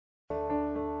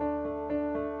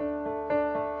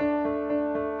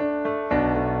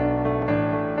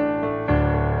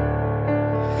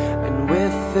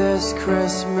this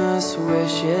Christmas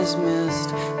wishes missed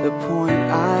the point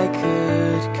I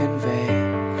could convey.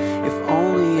 If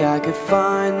only I could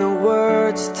find the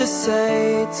words to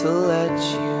say to let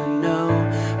you know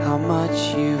how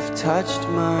much you've touched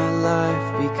my life.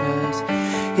 Because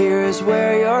here is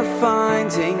where you're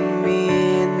finding me,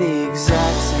 in the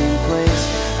exact same place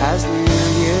as New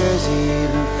Year's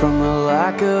Eve. And from the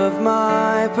lack of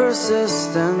my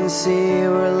persistency,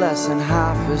 we're less than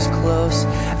half as close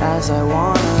as I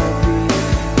wanna be.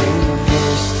 In the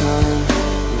first time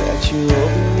that you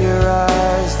opened your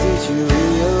eyes, did you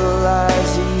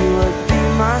realize that you would be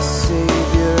my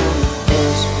savior? In the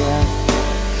first breath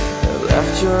that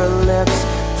left your lips,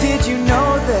 did you know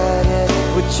that it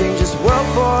would change this world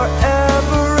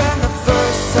forever? And the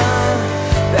first time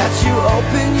that you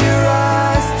opened your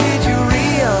eyes, did you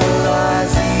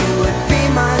realize that you would be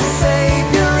my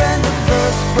savior? And the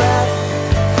first breath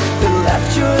that left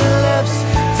your lips,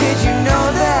 did you know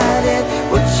that it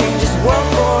would change this world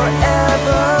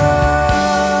forever?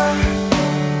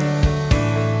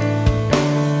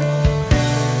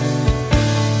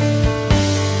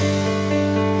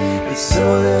 And so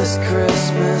this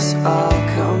Christmas I'll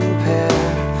compare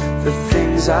the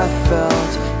things I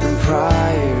felt in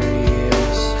prior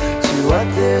years to what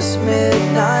this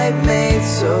midnight made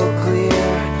so clear,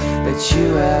 that you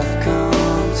have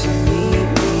come to meet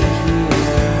me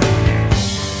here.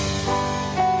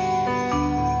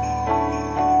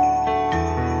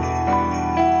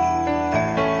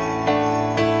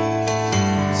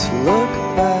 To look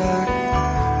back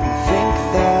and think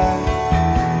that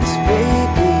this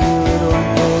baby would one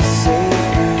day save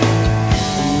me,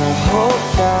 and I hope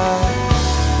that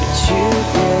you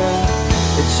did,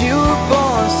 that you were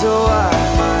born so I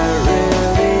might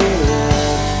really live.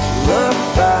 To look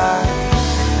back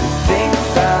and think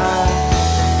that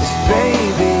this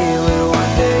baby would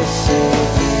one day save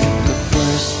me. The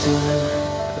first time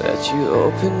that you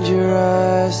opened your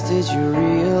eyes, did you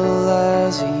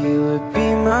realize that you would be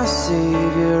my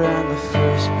savior? And the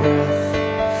first breath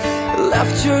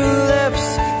left your lips,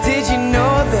 did you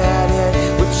know that it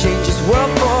would change this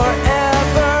world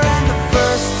forever? And the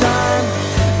first time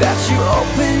that you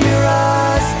opened your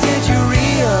eyes, did you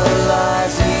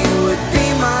realize that you would be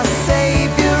my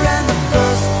savior? And the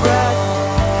first breath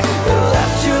that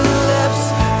left your lips,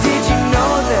 did you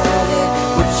know that it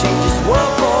would change this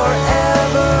world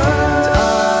forever?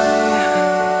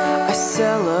 And I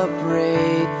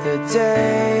celebrate the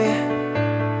day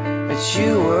that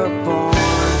you were born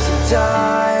to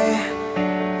die,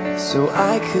 so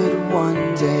I could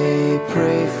one day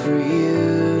pray for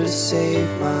you to save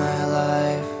my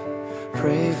life.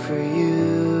 Pray for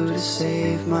you to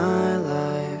save my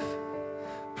life.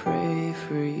 Pray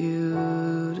for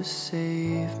you to save